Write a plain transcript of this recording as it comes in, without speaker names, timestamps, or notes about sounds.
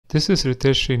This is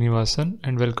Ritesh Srinivasan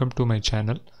and welcome to my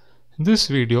channel. In this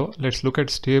video, let's look at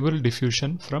Stable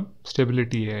Diffusion from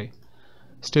Stability.ai.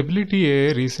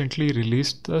 Stability.ai recently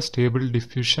released the Stable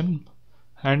Diffusion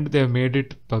and they have made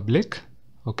it public.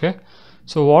 Okay.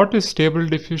 So what is Stable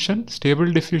Diffusion?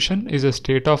 Stable Diffusion is a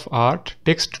state-of-art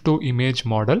text-to-image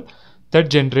model that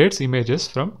generates images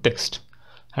from text.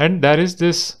 And there is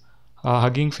this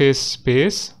Huggingface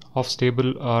space of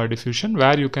Stable Diffusion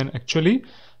where you can actually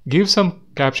give some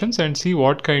captions and see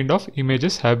what kind of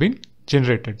images have been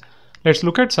generated. Let's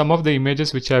look at some of the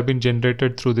images which have been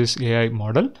generated through this AI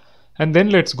model, and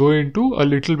then let's go into a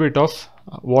little bit of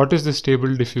what is the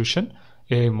Stable Diffusion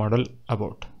AI model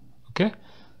about. Okay,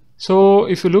 so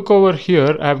if you look over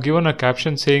here, I have given a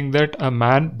caption saying that a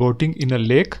man boating in a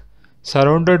lake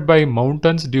surrounded by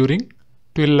mountains during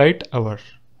twilight hour.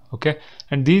 Okay,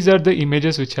 and these are the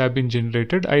images which have been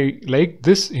generated. I like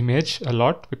this image a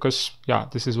lot because yeah,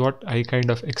 this is what I kind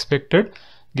of expected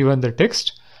given the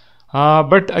text.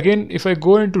 But again, if I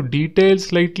go into details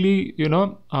slightly,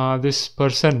 this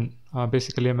person,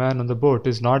 basically a man on the boat,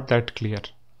 is not that clear.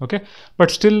 Okay,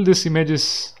 but still this image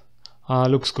is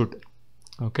looks good.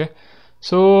 Okay,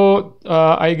 so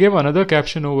I gave another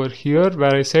caption over here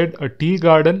where I said a tea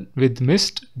garden with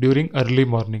mist during early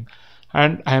morning.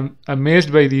 And I'm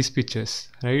amazed by these pictures,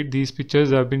 right? These pictures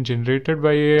have been generated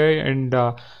by AI, and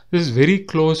this is very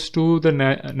close to the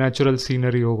natural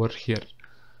scenery over here,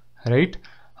 right?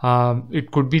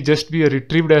 It could be just be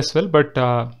retrieved as well, but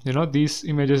these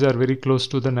images are very close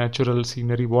to the natural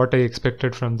scenery, what I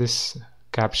expected from this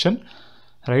caption,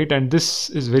 right? And this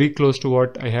is very close to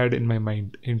what I had in my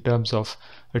mind in terms of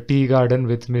a tea garden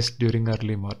with mist during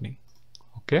early morning.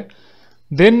 Okay.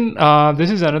 Then this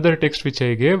is another text which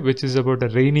I gave, which is about a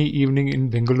rainy evening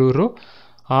in Bengaluru.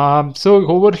 So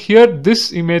over here,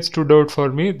 this image stood out for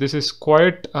me. This is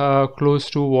quite close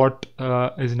to what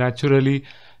is naturally,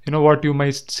 what you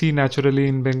might see naturally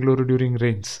in Bengaluru during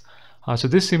rains. So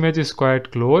this image is quite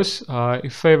close.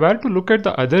 If I were to look at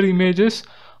the other images,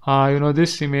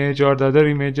 this image or the other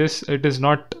images, it is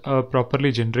not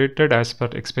properly generated as per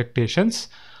expectations.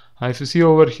 If you see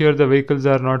over here, the vehicles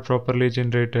are not properly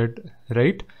generated,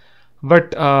 right? But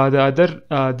the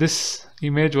other, this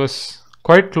image was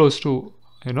quite close to,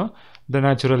 the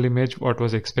natural image, what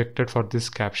was expected for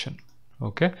this caption.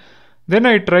 Okay. Then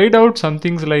I tried out some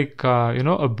things like,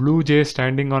 a blue jay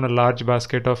standing on a large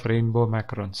basket of rainbow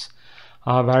macarons.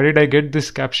 Where did I get this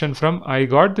caption from? I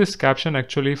got this caption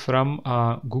actually from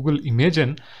Google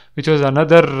Imagen, which was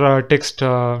another text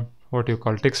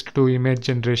text to image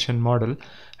generation model.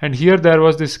 And here there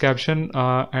was this caption,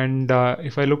 and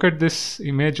if I look at this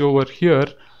image over here,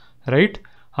 right,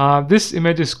 this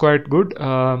image is quite good.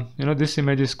 This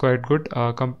image is quite good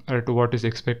compared to what is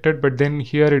expected, but then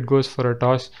here it goes for a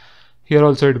toss. Here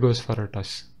also it goes for a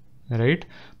toss, right?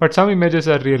 But some images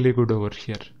are really good over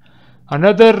here.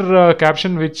 Another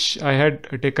caption which I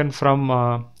had taken from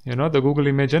the Google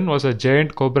Imagen was a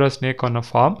giant cobra snake on a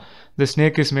farm. The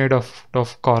snake is made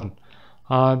of corn.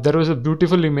 There was a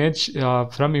beautiful image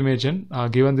from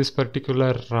Imagen given this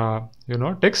particular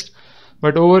text,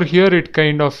 but over here it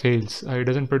kind of fails. It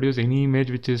doesn't produce any image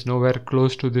which is nowhere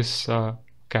close to this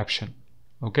caption.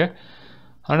 Okay.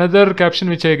 Another caption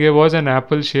which I gave was an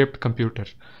apple-shaped computer.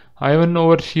 Even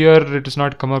over here it does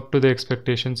not come up to the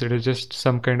expectations. It is just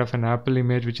some kind of an apple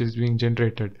image which is being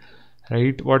generated,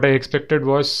 right? What I expected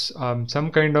was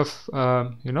some kind of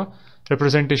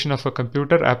representation of a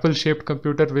computer, apple-shaped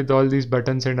computer with all these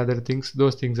buttons and other things.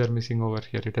 Those things are missing over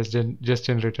here. It has just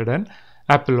generated an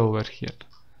apple over here.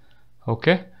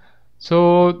 Okay,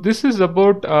 so this is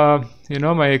about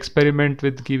my experiment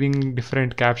with giving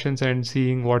different captions and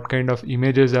seeing what kind of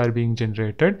images are being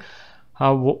generated.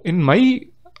 In my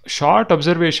short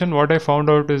observation, what I found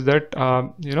out is that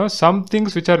some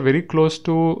things which are very close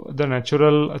to the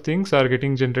natural things are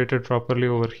getting generated properly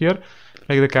over here,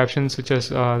 like the captions which is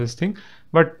this thing,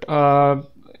 but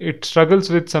it struggles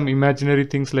with some imaginary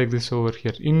things like this over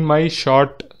here in my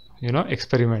short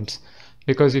experiments.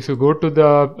 Because if you go to the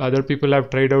other people have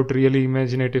tried out really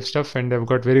imaginative stuff and they've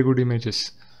got very good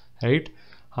images, right?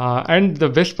 And the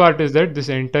best part is that this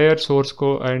entire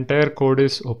entire code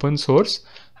is open source,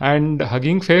 and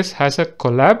Huggingface has a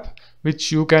collab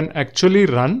which you can actually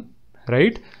run,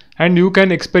 right? And you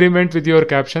can experiment with your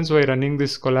captions by running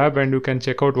this collab, and you can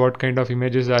check out what kind of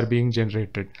images are being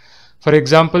generated. For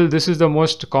example, this is the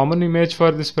most common image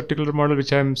for this particular model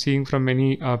which I am seeing from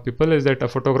many people, is that a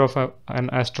photograph of an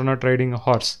astronaut riding a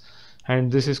horse,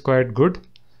 and this is quite good,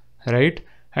 right?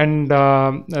 And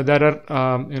there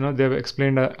are they've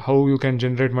explained how you can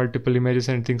generate multiple images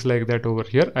and things like that over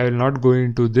here. I will not go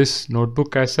into this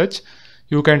notebook as such.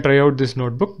 you can try out this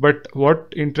notebook. But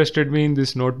what interested me in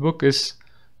this notebook is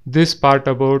this part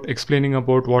about explaining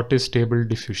about what is stable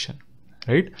diffusion,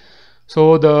 right?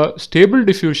 So the stable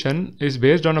diffusion is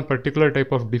based on a particular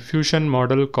type of diffusion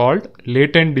model called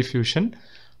latent diffusion.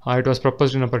 It was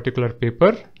proposed in a particular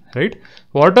paper, right?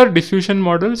 What are diffusion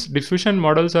models? Diffusion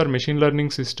models are machine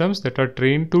learning systems that are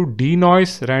trained to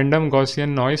denoise random Gaussian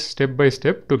noise step by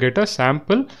step to get a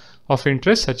sample of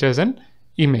interest such as an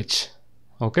image.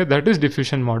 Okay, that is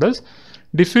diffusion models.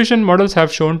 Diffusion models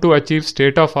have shown to achieve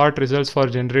state-of-art results for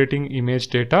generating image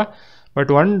data, but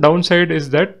one downside is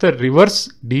that the reverse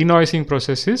denoising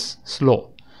process is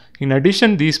slow. In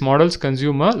addition, these models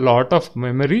consume a lot of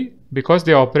memory because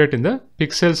they operate in the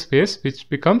pixel space, which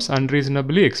becomes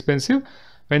unreasonably expensive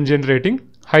when generating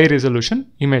high-resolution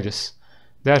images.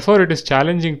 Therefore, it is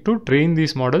challenging to train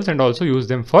these models and also use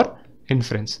them for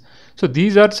inference. So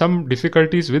these are some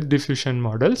difficulties with diffusion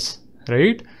models,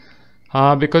 right?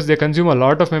 Because they consume a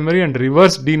lot of memory and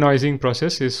reverse denoising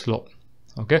process is slow.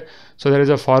 Okay, so there is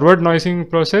a forward noising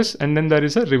process and then there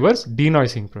is a reverse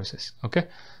denoising process. Okay,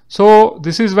 so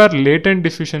this is where latent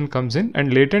diffusion comes in,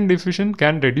 and latent diffusion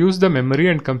can reduce the memory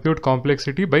and compute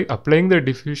complexity by applying the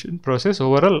diffusion process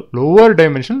over a lower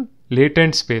dimensional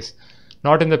latent space,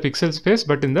 not in the pixel space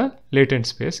but in the latent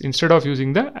space instead of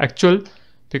using the actual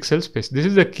pixel space. This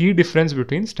is the key difference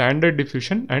between standard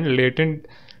diffusion and latent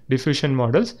diffusion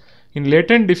models. In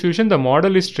latent diffusion, the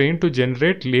model is trained to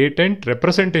generate latent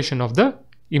representation of the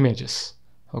images.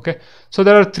 Okay, so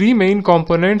there are three main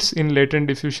components in latent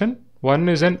diffusion. One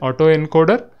is an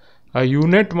autoencoder, a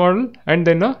unit model, and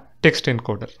then a text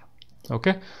encoder.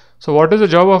 Okay, so what is the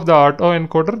job of the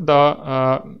autoencoder?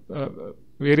 The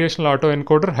variational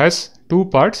autoencoder has two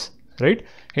parts, right?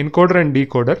 Encoder and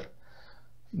decoder.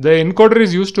 The encoder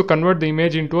is used to convert the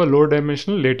image into a low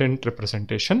dimensional latent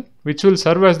representation, which will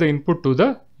serve as the input to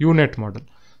the unit model.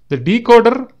 The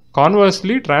decoder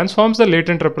conversely transforms the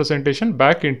latent representation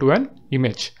back into an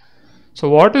image. So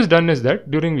what is done is that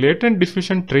during latent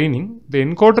diffusion training, the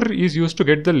encoder is used to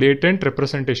get the latent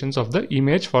representations of the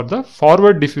image for the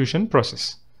forward diffusion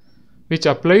process, which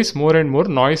applies more and more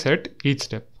noise at each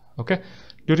step. Okay.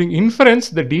 During inference,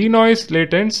 the denoise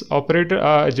latents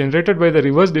generated by the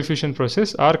reverse diffusion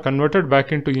process are converted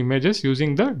back into images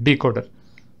using the decoder.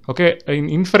 Okay, in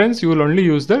inference, you will only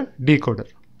use the decoder.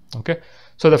 Okay,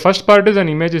 so the first part is an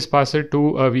image is passed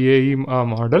to a VAE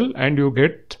model, and you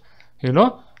get,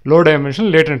 low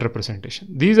dimensional latent representation.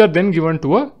 These are then given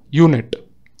to a unit.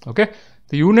 Okay,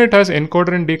 the unit has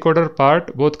encoder and decoder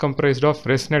part, both comprised of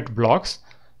ResNet blocks.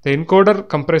 The encoder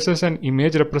compresses an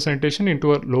image representation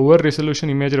into a lower resolution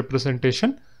image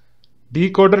representation.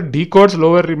 Decoder decodes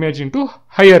lower image into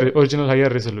original higher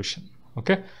resolution.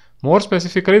 Okay. More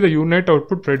specifically, the unit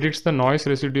output predicts the noise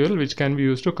residual, which can be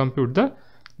used to compute the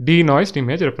denoised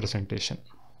image representation.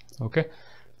 Okay.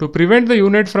 To prevent the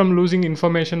unit from losing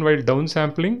information while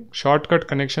downsampling, shortcut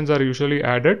connections are usually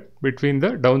added between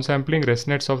the downsampling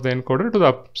ResNets of the encoder to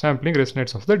the upsampling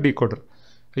ResNets of the decoder.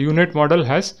 A unit model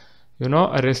has a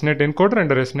ResNet encoder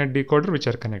and a ResNet decoder which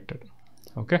are connected.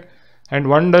 Okay, and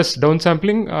one does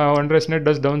downsampling, one ResNet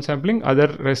does downsampling, other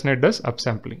ResNet does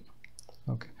upsampling.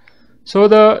 Okay, so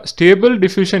the stable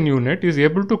diffusion unit is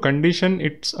able to condition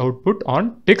its output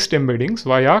on text embeddings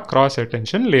via cross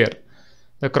attention layer.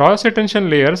 The cross attention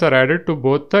layers are added to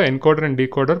both the encoder and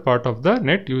decoder part of the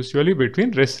net, usually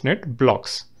between ResNet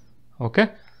blocks. Okay,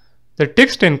 the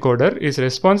text encoder is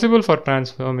responsible for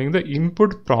transforming the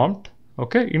input prompt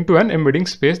into an embedding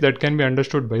space that can be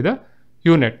understood by the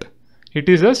unit. It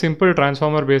is a simple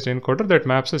transformer based encoder that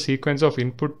maps a sequence of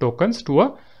input tokens to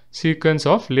a sequence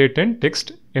of latent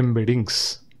text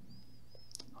embeddings.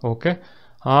 Okay,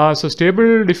 so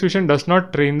stable diffusion does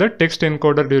not train the text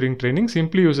encoder during training,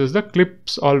 simply uses the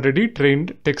clip's already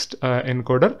trained text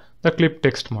encoder, the clip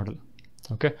text model.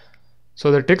 Okay,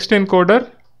 so the text encoder,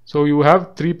 so you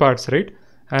have three parts, right?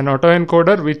 An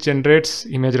autoencoder which generates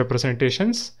image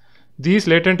representations. These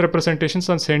latent representations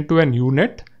are sent to an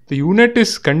unit. The unit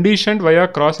is conditioned via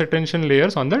cross attention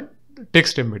layers on the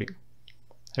text embedding,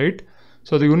 right?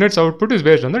 So the unit's output is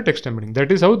based on the text embedding.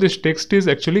 That is how this text is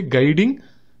actually guiding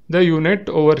the unit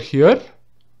over here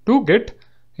to get,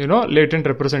 latent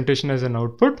representation as an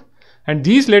output. And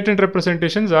these latent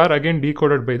representations are again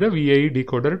decoded by the VAE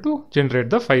decoder to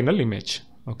generate the final image.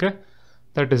 Okay,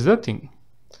 that is the thing.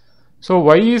 So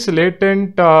why is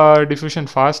latent diffusion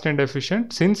fast and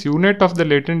efficient? Since unit of the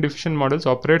latent diffusion models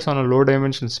operates on a low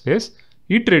dimensional space,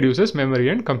 it reduces memory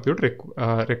and compute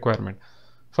requirement.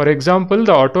 For example,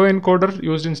 the autoencoder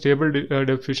used in stable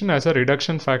diffusion has a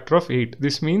reduction factor of 8.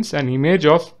 This means an image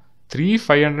of 3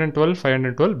 512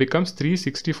 512 becomes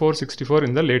 364 64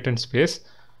 in the latent space,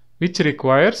 which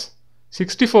requires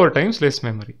 64 times less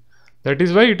memory. That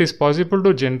is why it is possible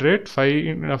to generate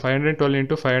 512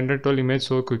 into 512 image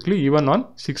so quickly, even on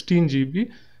 16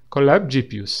 GB collab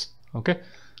GPUs. Okay.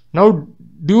 Now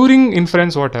during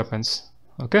inference, what happens?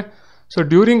 Okay. So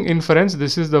during inference,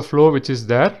 this is the flow which is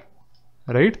there,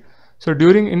 right? So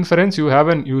during inference, you have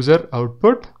an user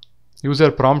output, user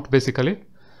prompt basically,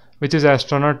 which is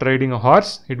astronaut riding a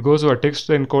horse. It goes to a text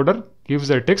encoder, gives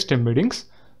the text embeddings.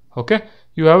 Okay.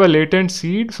 You have a latent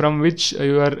seed from which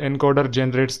your encoder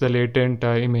generates the latent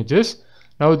images.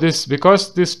 Now this,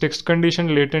 because this text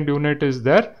condition latent unit is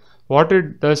there, what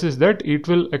it does is that it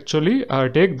will actually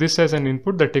take this as an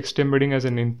input, the text embedding as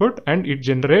an input, and it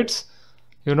generates,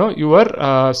 you know, your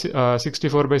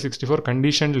 64 by 64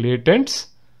 conditioned latents,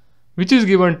 which is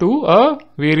given to a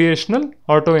variational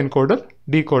autoencoder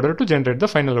decoder to generate the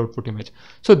final output image.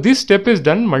 So this step is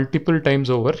done multiple times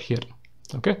over here.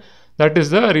 Okay, that is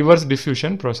the reverse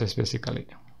diffusion process basically.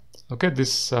 Okay,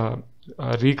 this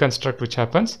reconstruct which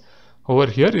happens over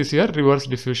here is your reverse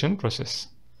diffusion process.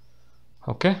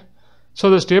 Okay, so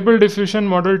the stable diffusion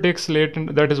model takes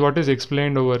latent, that is what is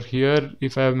explained over here.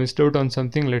 If I have missed out on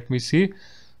something, let me see.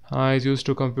 Is used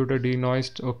to compute a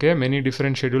denoised. Okay, many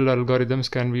different scheduler algorithms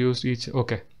can be used each.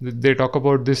 Okay, they talk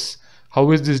about this,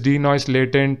 how is this denoised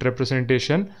latent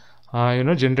representation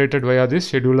generated via this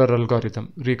scheduler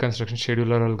algorithm, reconstruction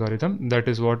scheduler algorithm. That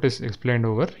is what is explained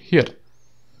over here,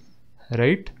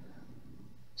 right?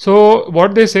 So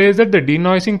what they say is that the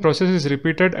denoising process is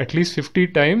repeated at least 50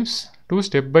 times to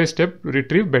step by step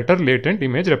retrieve better latent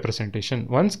image representation.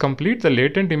 Once complete, the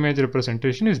latent image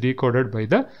representation is decoded by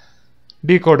the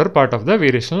decoder part of the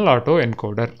variational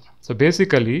autoencoder. So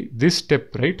basically this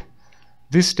step, right,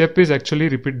 this step is actually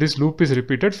this loop is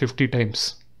repeated 50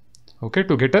 times, okay,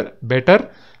 to get a better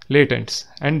latents,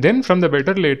 and then from the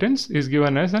better latents is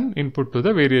given as an input to the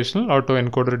variational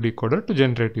autoencoder decoder to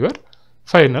generate your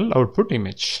final output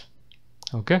image.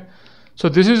 Okay, so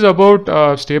this is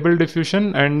about stable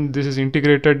diffusion, and this is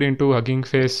integrated into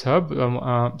Huggingface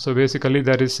hub. So basically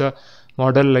there is a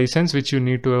model license which you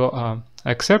need to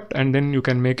accept, and then you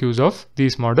can make use of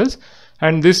these models.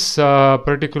 And this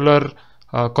particular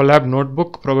collab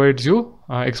notebook provides you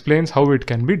explains how it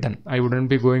can be done. I wouldn't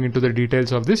be going into the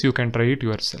details of this, you can try it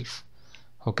yourself.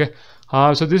 Okay,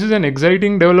 so this is an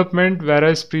exciting development,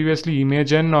 whereas previously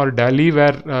Imagen or DALL-E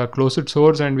were closed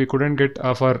source and we couldn't get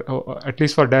at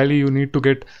least for DALL-E you need to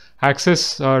get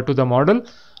access to the model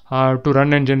to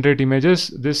run and generate images.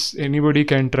 This anybody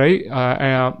can try.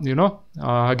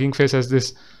 Huggingface has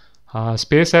this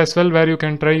space as well where you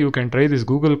can try this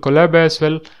Google Colab as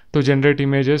well to generate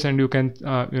images, and you can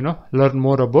learn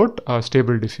more about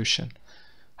stable diffusion.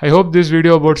 I hope this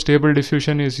video about stable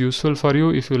diffusion is useful for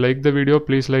you. If you like the video,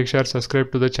 please like, share,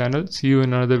 subscribe to the channel. See you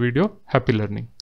in another video. Happy learning.